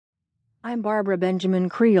I'm Barbara Benjamin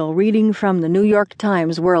Creel, reading from the New York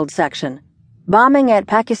Times World section. Bombing at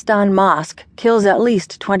Pakistan Mosque kills at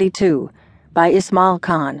least 22, by Ismail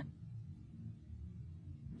Khan.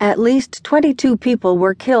 At least 22 people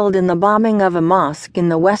were killed in the bombing of a mosque in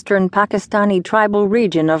the western Pakistani tribal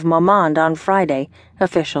region of Mohmand on Friday,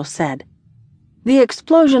 officials said. The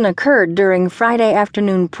explosion occurred during Friday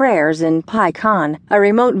afternoon prayers in Pai Khan, a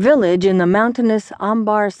remote village in the mountainous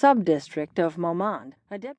Ambar subdistrict of Mohmand.